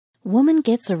Woman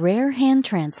gets a rare hand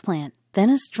transplant, then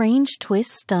a strange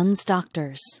twist stuns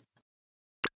doctors.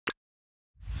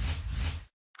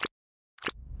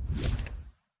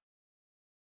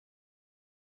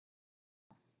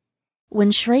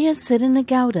 When Shreya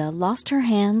Siddanagowda lost her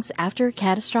hands after a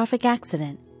catastrophic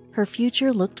accident, her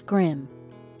future looked grim.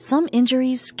 Some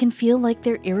injuries can feel like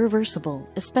they're irreversible,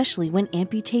 especially when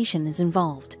amputation is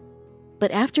involved.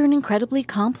 But after an incredibly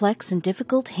complex and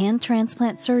difficult hand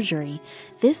transplant surgery,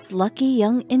 this lucky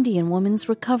young Indian woman's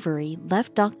recovery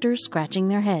left doctors scratching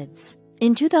their heads.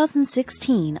 In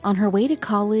 2016, on her way to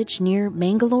college near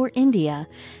Mangalore, India,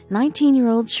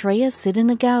 19-year-old Shreya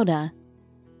Siddanagowda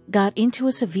got into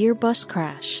a severe bus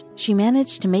crash. She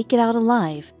managed to make it out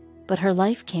alive, but her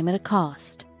life came at a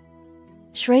cost.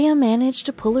 Shreya managed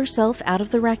to pull herself out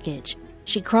of the wreckage.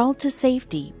 She crawled to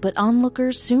safety, but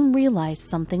onlookers soon realized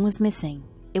something was missing.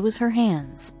 It was her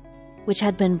hands, which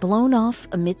had been blown off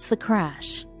amidst the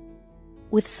crash.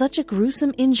 With such a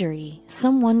gruesome injury,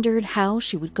 some wondered how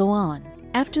she would go on.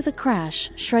 After the crash,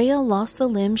 Shreya lost the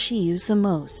limb she used the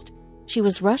most. She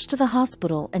was rushed to the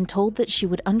hospital and told that she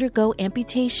would undergo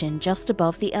amputation just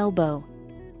above the elbow.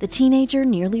 The teenager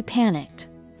nearly panicked,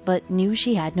 but knew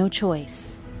she had no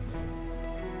choice.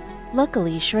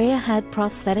 Luckily, Shreya had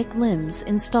prosthetic limbs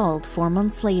installed 4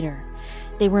 months later.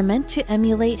 They were meant to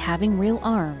emulate having real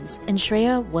arms, and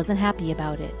Shreya wasn't happy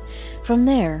about it. From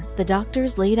there, the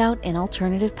doctors laid out an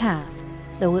alternative path,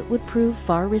 though it would prove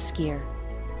far riskier.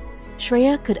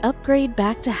 Shreya could upgrade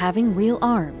back to having real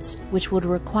arms, which would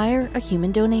require a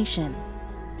human donation.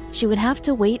 She would have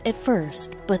to wait at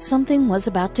first, but something was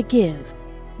about to give.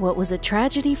 What was a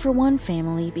tragedy for one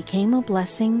family became a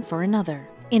blessing for another.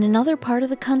 In another part of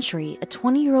the country, a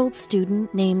 20-year-old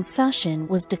student named Sachin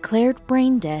was declared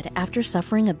brain dead after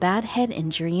suffering a bad head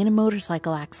injury in a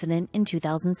motorcycle accident in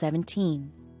 2017.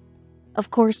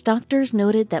 Of course, doctors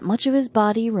noted that much of his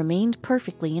body remained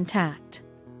perfectly intact.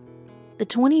 The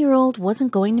 20-year-old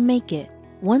wasn't going to make it.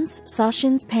 Once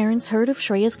Sachin's parents heard of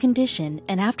Shreya's condition,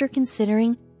 and after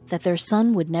considering that their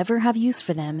son would never have use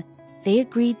for them, they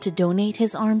agreed to donate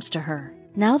his arms to her.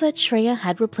 Now that Shreya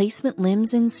had replacement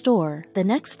limbs in store, the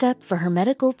next step for her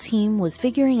medical team was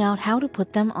figuring out how to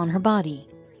put them on her body.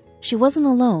 She wasn't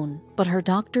alone, but her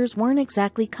doctors weren't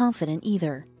exactly confident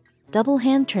either. Double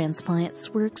hand transplants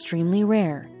were extremely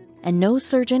rare, and no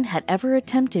surgeon had ever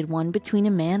attempted one between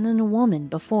a man and a woman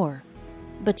before.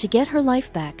 But to get her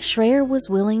life back, Shreya was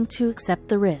willing to accept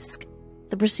the risk.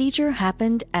 The procedure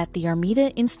happened at the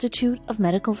Armida Institute of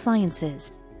Medical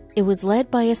Sciences. It was led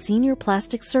by a senior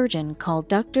plastic surgeon called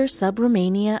Dr.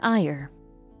 Subramania Iyer.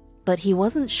 But he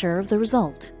wasn't sure of the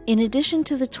result. In addition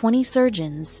to the 20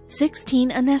 surgeons,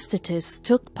 16 anesthetists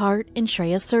took part in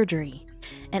Shreya's surgery.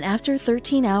 And after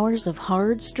 13 hours of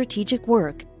hard, strategic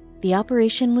work, the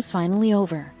operation was finally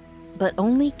over. But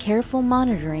only careful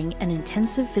monitoring and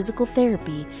intensive physical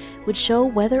therapy would show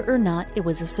whether or not it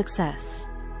was a success.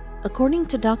 According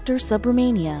to Dr.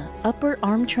 Subramania, upper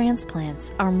arm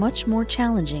transplants are much more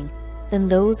challenging than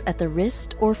those at the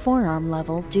wrist or forearm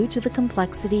level due to the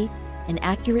complexity in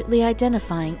accurately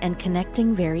identifying and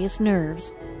connecting various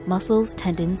nerves, muscles,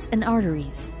 tendons, and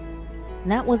arteries.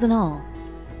 And that wasn't all.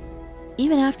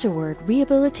 Even afterward,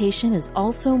 rehabilitation is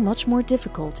also much more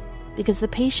difficult because the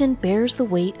patient bears the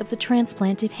weight of the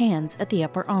transplanted hands at the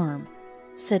upper arm,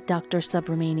 said Dr.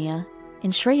 Subramania. In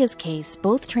Shreya's case,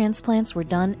 both transplants were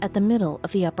done at the middle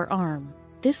of the upper arm.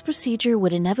 This procedure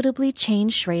would inevitably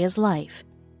change Shreya's life,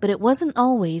 but it wasn't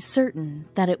always certain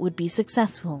that it would be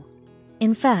successful.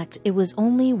 In fact, it was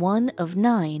only one of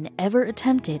 9 ever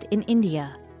attempted in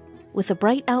India. With a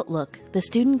bright outlook, the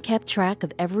student kept track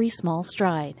of every small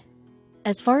stride.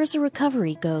 As far as the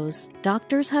recovery goes,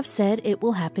 doctors have said it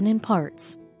will happen in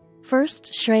parts.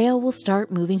 First, Shreya will start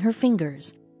moving her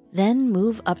fingers, then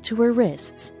move up to her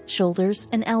wrists, shoulders,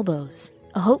 and elbows.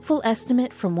 A hopeful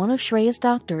estimate from one of Shreya's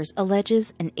doctors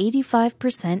alleges an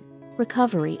 85%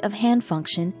 recovery of hand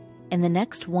function in the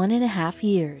next 1.5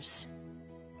 years.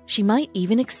 She might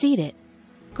even exceed it.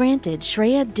 Granted,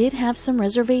 Shreya did have some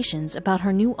reservations about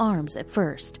her new arms at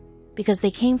first, because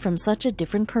they came from such a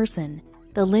different person.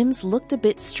 The limbs looked a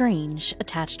bit strange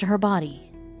attached to her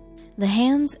body. The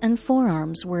hands and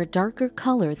forearms were a darker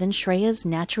color than Shreya's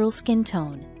natural skin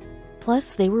tone.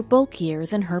 Plus, they were bulkier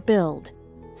than her build.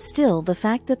 Still, the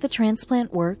fact that the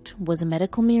transplant worked was a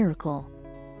medical miracle.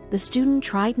 The student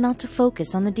tried not to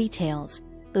focus on the details,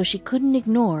 though she couldn't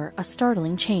ignore a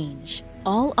startling change.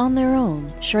 All on their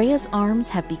own, Shreya's arms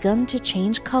have begun to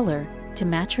change color to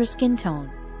match her skin tone.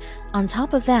 On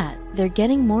top of that, they're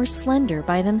getting more slender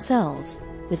by themselves.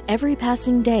 With every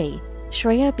passing day,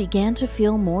 Shreya began to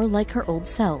feel more like her old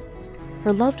self.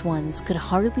 Her loved ones could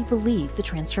hardly believe the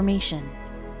transformation.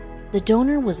 "The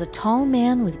donor was a tall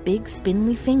man with big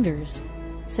spindly fingers,"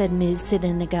 said Ms.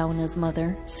 Siddanagowda's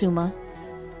mother, Suma.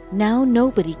 "Now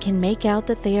nobody can make out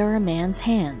that they are a man's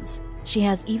hands. She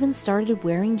has even started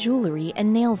wearing jewelry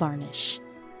and nail varnish."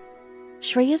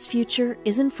 Shreya's future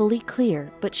isn't fully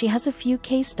clear, but she has a few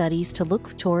case studies to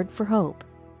look toward for hope.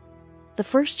 The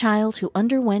first child who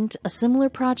underwent a similar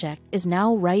project is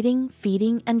now writing,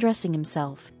 feeding, and dressing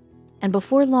himself. And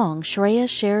before long, Shreya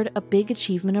shared a big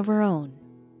achievement of her own.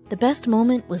 "The best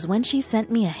moment was when she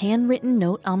sent me a handwritten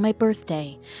note on my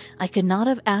birthday. I could not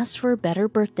have asked for a better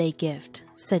birthday gift,"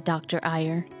 said Dr.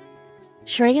 Iyer.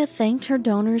 Shreya thanked her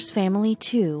donor's family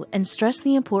too and stressed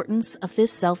the importance of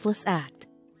this selfless act.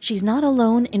 She's not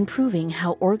alone in proving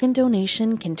how organ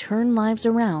donation can turn lives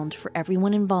around for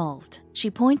everyone involved. She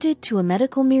pointed to a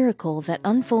medical miracle that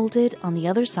unfolded on the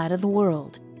other side of the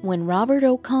world, when Robert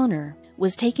O'Connor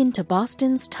was taken to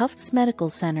Boston's Tufts Medical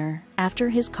Center after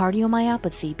his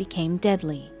cardiomyopathy became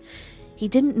deadly. He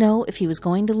didn't know if he was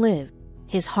going to live.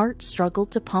 His heart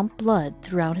struggled to pump blood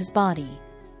throughout his body.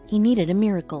 He needed a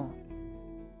miracle.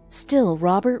 Still,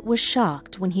 Robert was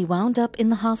shocked when he wound up in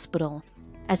the hospital,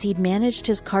 as he'd managed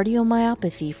his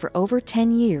cardiomyopathy for over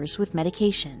 10 years with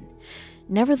medication.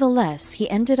 Nevertheless, he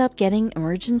ended up getting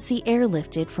emergency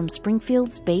airlifted from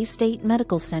Springfield's Bay State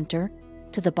Medical Center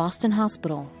to the Boston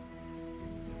Hospital.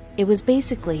 "It was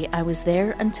basically, I was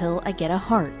there until I get a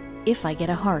heart, if I get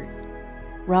a heart,"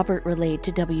 Robert relayed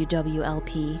to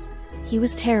WWLP. He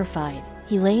was terrified.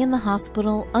 He lay in the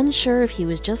hospital, unsure if he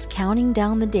was just counting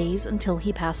down the days until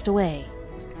he passed away.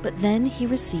 But then he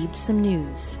received some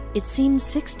news. It seemed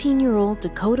 16-year-old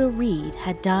Dakota Reed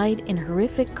had died in a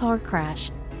horrific car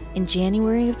crash in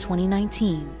January of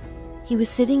 2019. He was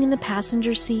sitting in the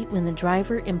passenger seat when the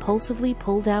driver impulsively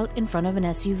pulled out in front of an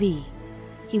SUV.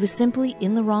 He was simply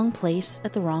in the wrong place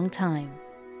at the wrong time.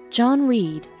 John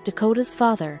Reed, Dakota's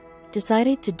father,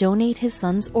 decided to donate his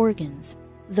son's organs,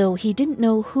 though he didn't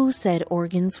know who said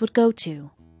organs would go to.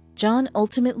 John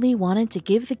ultimately wanted to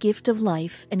give the gift of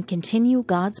life and continue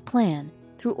God's plan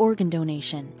through organ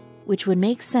donation, which would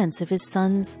make sense of his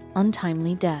son's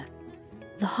untimely death.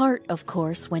 The heart, of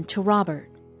course, went to Robert,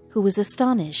 who was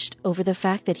astonished over the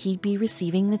fact that he'd be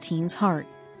receiving the teen's heart.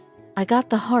 "I got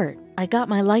the heart. I got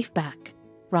my life back,"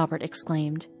 Robert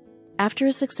exclaimed. After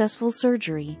a successful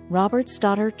surgery, Robert's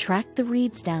daughter tracked the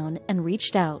Reeds down and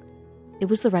reached out. It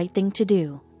was the right thing to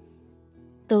do.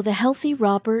 Though the healthy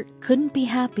Robert couldn't be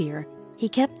happier, he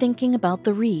kept thinking about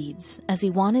the Reeds, as he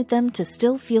wanted them to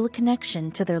still feel a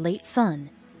connection to their late son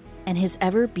and his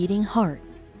ever-beating heart.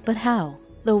 But how?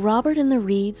 Though Robert and the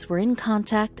Reeds were in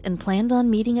contact and planned on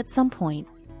meeting at some point,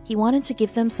 he wanted to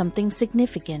give them something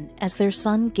significant, as their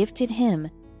son gifted him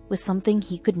with something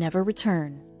he could never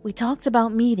return. "We talked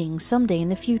about meeting someday in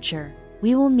the future.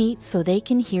 We will meet so they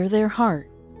can hear their heart.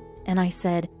 And I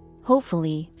said,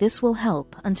 hopefully this will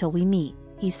help until we meet,"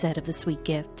 he said of the sweet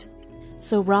gift.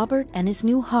 So Robert and his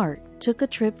new heart took a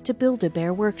trip to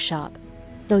Build-A-Bear workshop.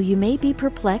 Though you may be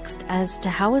perplexed as to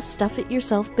how a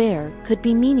stuff-it-yourself bear could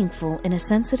be meaningful in a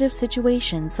sensitive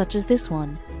situation such as this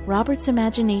one, Robert's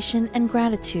imagination and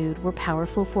gratitude were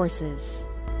powerful forces.